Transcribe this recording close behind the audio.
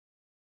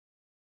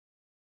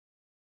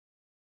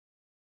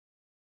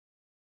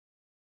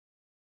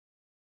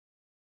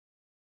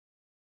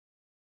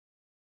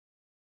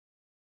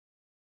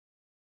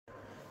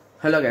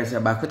Hello guys, we are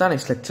back with our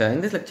next lecture.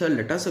 In this lecture,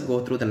 let us go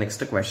through the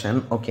next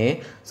question.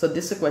 Okay, so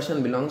this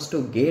question belongs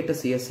to GATE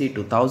CSE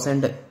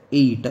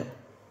 2008.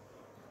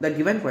 The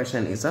given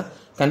question is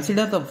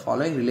consider the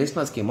following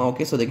relational schema.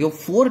 Okay, so they give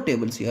 4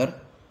 tables here.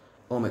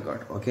 Oh my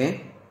god.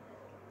 Okay,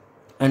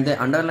 and they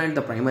underlined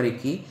the primary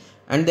key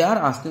and they are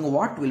asking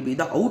what will be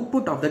the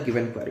output of the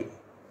given query.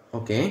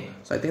 Okay,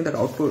 so I think that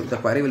the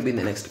query will be in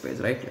the next page,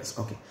 right? Yes.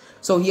 Okay,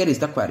 so here is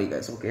the query,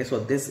 guys. Okay, so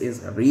this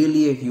is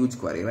really a huge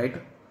query,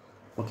 right?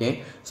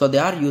 Okay, so they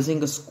are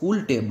using a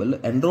school table,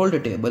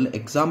 enrolled table,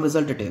 exam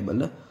result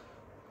table,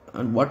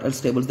 and what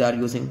else tables they are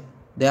using?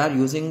 They are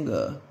using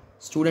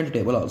student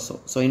table also.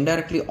 So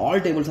indirectly all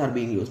tables are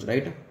being used,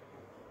 right?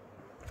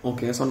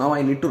 Okay, so now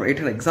I need to write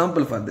an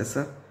example for this.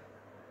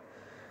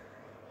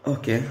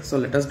 Okay, so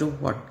let us do,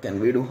 what can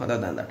we do other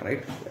than that,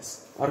 right?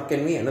 Yes, or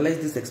can we analyze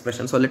this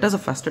expression? So let us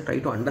first try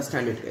to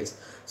understand it, guys.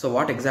 So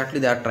what exactly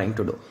they are trying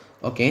to do?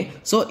 Okay,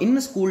 so in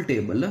the school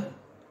table,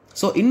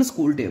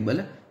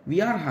 we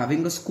are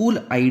having a school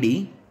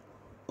ID.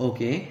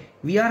 Okay,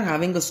 we are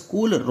having a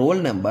school roll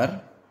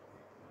number,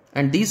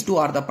 and these two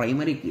are the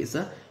primary keys.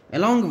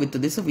 Along with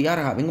this, we are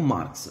having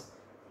marks.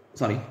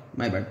 Sorry,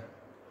 my bad.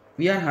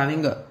 We are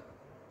having a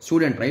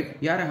student, right?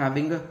 We are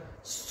having a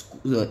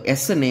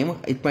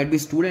sch-name, it might be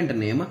student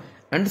name,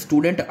 and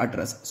student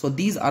address. So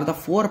these are the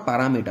 4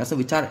 parameters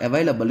which are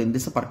available in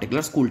this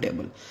particular school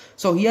table.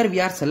 So here we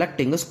are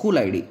selecting a school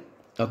ID.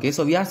 Okay,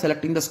 so we are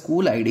selecting the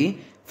school ID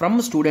from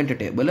student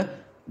table,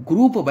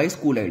 group by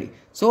school ID.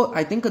 So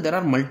I think there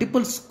are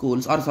multiple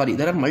schools, or sorry,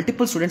 there are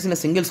multiple students in a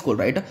single school,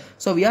 right?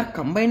 So we are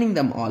combining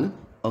them all,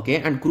 okay,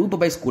 and group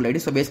by school ID.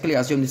 So basically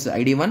assume this is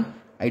ID1,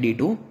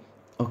 ID2.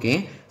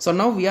 Okay, so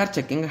now we are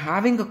checking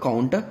having a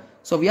count.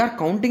 So we are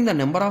counting the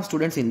number of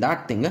students in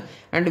that thing,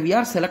 and we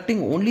are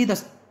selecting only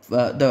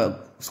the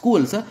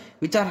schools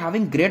which are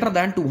having greater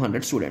than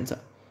 200 students,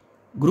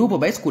 group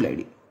by school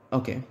ID.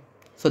 Okay,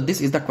 so this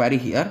is the query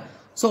here.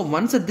 So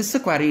once this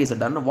query is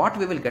done, what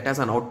we will get as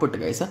an output,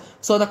 guys?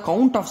 So the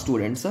count of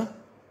students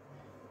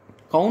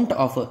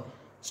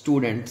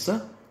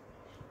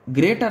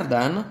greater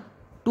than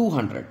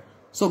 200.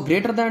 So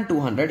greater than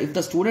 200, if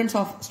the students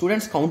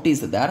count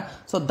is there,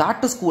 so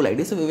that school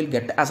ID, so we will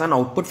get as an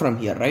output from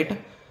here, right?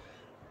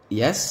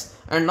 Yes,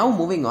 and now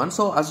moving on.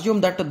 So assume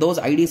that those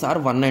IDs are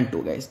 1 and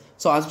 2, guys.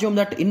 So assume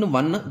that in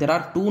 1 there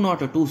are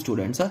 202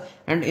 students,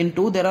 and in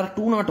 2 there are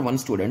 201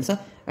 students,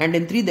 and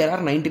in 3 there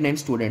are 99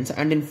 students,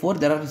 and in 4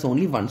 there is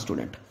only 1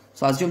 student.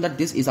 So assume that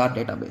this is our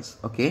database.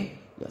 Okay,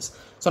 yes.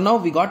 So now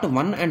we got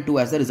 1 and 2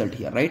 as a result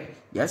here, right?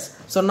 Yes.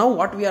 So now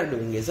what we are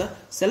doing is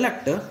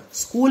select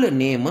school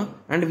name,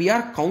 and we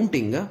are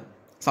counting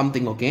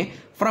something, okay,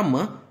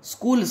 from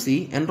school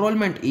C,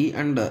 enrollment E,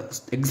 and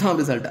exam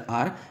result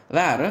R,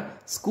 where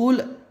school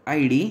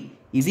ID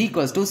is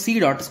equals to C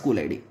dot school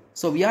ID.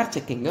 So we are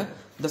checking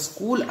the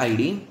school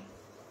ID,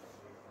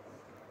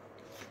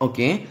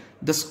 okay,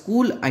 the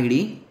school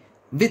ID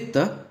with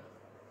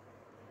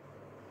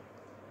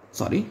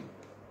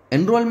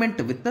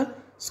enrollment with the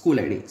school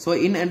ID. So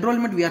in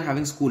enrollment we are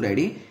having school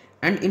ID,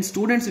 and in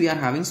students we are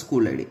having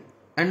school ID,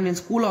 and in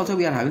school also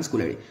we are having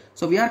school ID.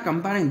 So we are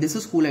comparing this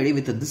school ID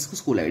with this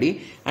school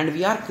ID, and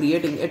we are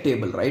creating a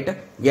table, right?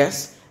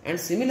 Yes. And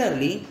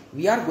similarly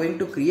we are going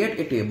to create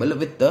a table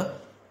with the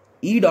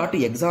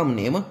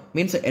e.examname,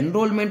 means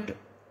enrollment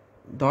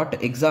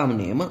dot exam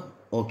name,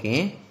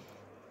 okay,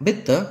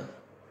 with the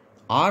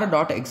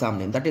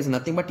r.examname, that is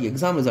nothing but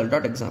exam result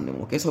dot exam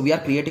name. Okay, so we are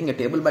creating a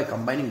table by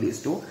combining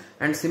these two,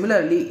 and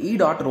similarly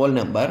e.roll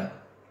number.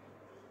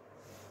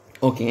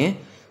 Okay,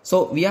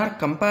 so we are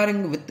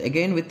comparing with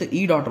the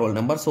e.roll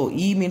number. So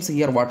e means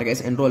here what,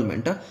 guys?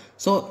 Enrollment.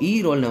 So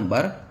e roll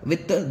number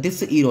with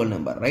this e roll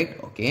number, right?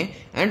 Okay,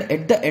 and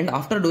at the end,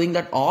 after doing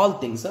that all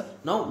things,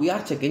 now we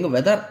are checking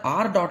whether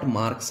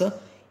r.marks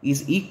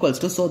is equals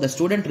to, so the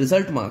student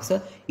result marks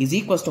is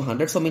equals to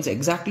 100. So means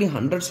exactly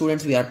 100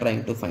 students we are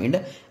trying to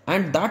find,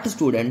 and that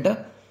student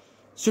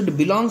should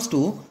belongs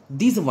to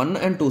these 1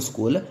 and 2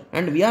 school,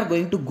 and we are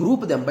going to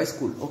group them by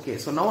school. Okay,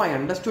 so now I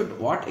understood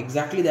what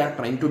exactly they are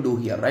trying to do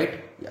here, right?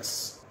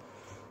 Yes.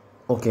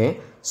 Okay,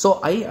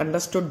 so I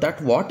understood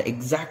that what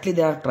exactly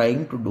they are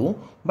trying to do,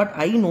 but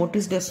I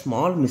noticed a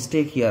small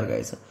mistake here,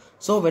 guys.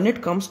 So when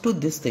it comes to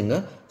this thing,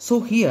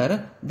 so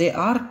here they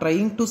are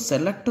trying to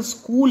select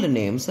school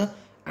names,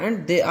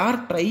 and they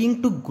are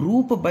trying to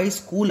group by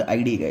school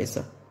ID, guys.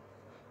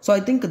 So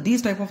I think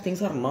these type of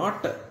things are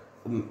not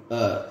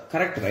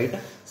correct, right?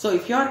 So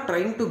if you are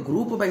trying to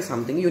group by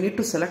something, you need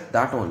to select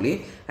that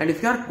only, and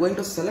if you are going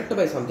to select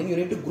by something, you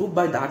need to group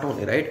by that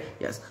only, right?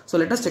 Yes. So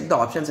let us check the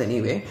options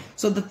anyway.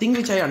 So the thing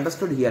which I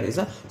understood here is,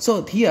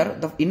 so here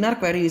the inner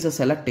query is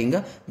selecting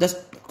the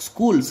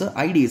schools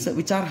IDs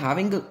which are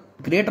having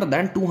greater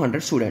than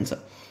 200 students.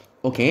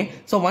 Okay,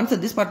 so once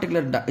this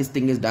particular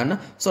thing is done,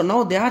 so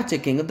now they are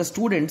checking the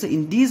students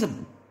in these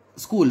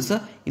schools,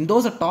 in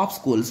those top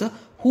schools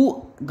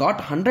who got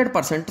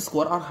 100%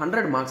 score or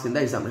 100 marks in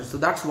the examination. So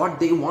that's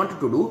what they wanted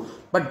to do,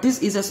 but this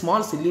is a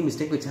small silly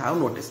mistake which I have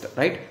noticed,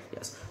 right?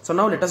 Yes. So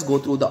now let us go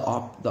through the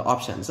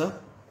options.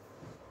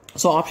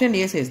 So option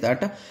A says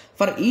that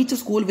for each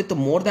school with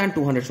more than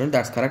 200 students,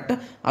 that's correct,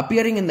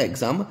 appearing in the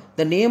exam,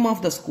 the name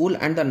of the school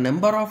and the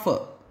number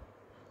of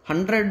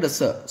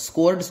hundreds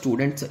scored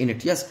students in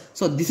it. Yes,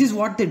 so this is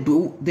what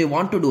they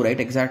want to do, right?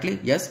 Exactly.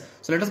 Yes,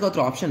 so let us go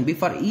through option B.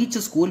 For each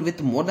school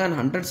with more than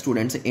 100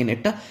 students in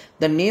it,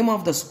 the name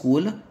of the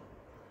school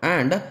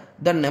and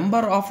the number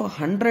of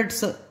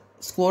hundreds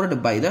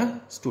scored by the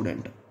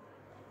student.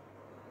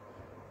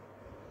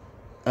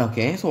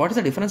 Okay, so what is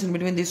the difference in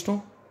between these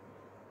two?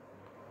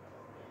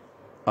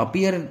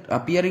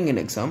 Appearing in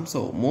exam,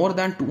 so more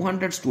than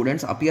 200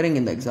 students appearing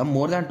in the exam,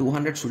 more than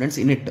 200 students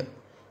in it.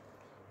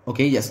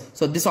 Okay, yes,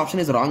 so this option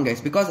is wrong,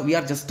 guys, because we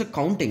are just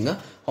counting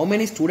how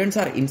many students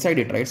are inside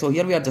it, right? So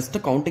here we are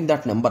just counting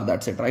that number,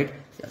 that's it, right?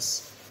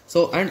 Yes.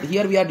 So, and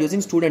here we are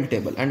using student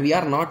table and we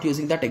are not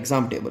using that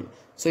exam table.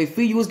 So if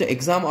we use the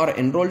exam or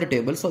enrolled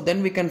table, so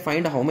then we can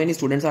find how many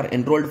students are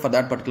enrolled for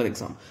that particular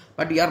exam,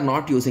 but we are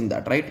not using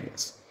that, right?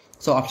 Yes.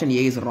 So option A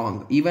is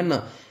wrong. Even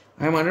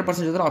I am 100%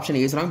 sure that option A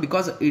is wrong,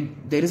 because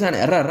there is an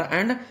error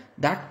and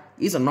that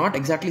is not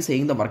exactly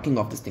saying the working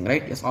of this thing,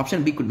 right? Yes,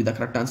 option B could be the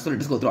correct answer. So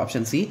let us go through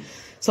option C.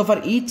 So for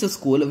each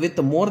school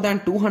with more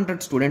than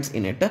 200 students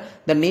in it,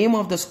 the name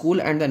of the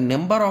school and the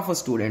number of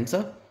students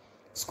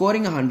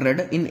scoring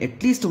 100 in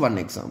at least one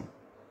exam.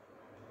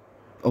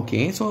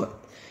 Okay, so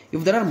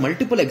if there are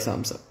multiple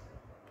exams,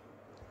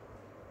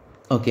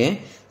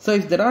 okay, so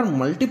if there are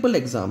multiple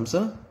exams,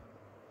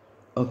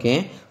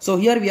 okay, so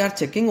here we are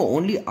checking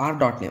only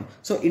r.name.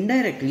 So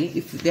indirectly,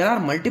 if there are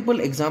multiple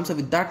exams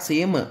with that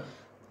same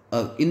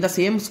in the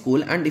same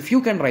school, and if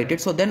you can write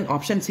it, so then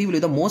option C will be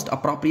the most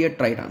appropriate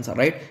right answer,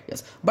 right?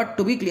 Yes, but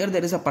to be clear,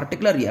 there is a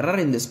particular error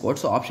in this code,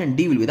 so option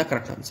D will be the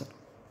correct answer.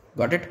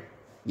 Got it?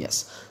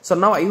 Yes. So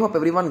now I hope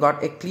everyone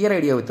got a clear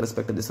idea with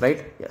respect to this,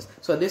 right? Yes.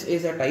 So this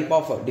is a type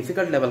of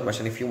difficult level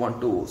question, if you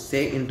want to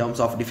say in terms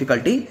of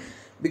difficulty,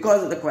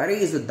 because the query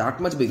is that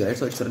much bigger, right?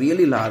 So it's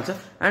really large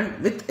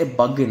and with a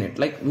bug in it,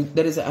 like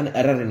there is an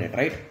error in it,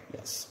 right?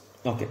 Yes.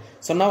 Okay,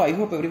 so now I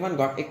hope everyone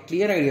got a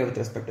clear idea with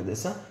respect to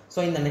this.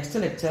 So in the next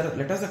lecture,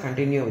 let us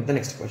continue with the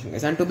next question,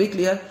 guys. And to be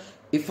clear,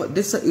 if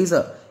this is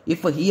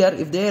if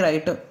they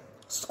write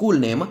school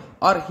name,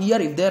 or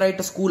here if they write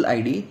a school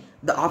ID,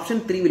 the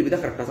option 3 will be the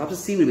correct answer. Option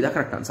C will be the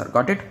correct answer.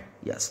 Got it?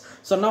 Yes.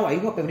 So now I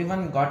hope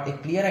everyone got a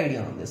clear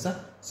idea on this.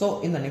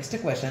 So in the next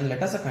question,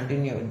 let us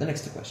continue with the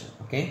next question.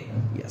 Okay?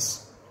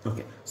 Yes.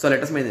 Okay. So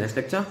let us meet in the next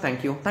lecture.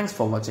 Thank you. Thanks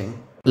for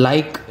watching.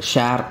 Like,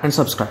 share and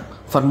subscribe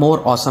for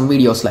more awesome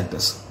videos like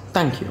this.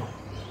 Thank you.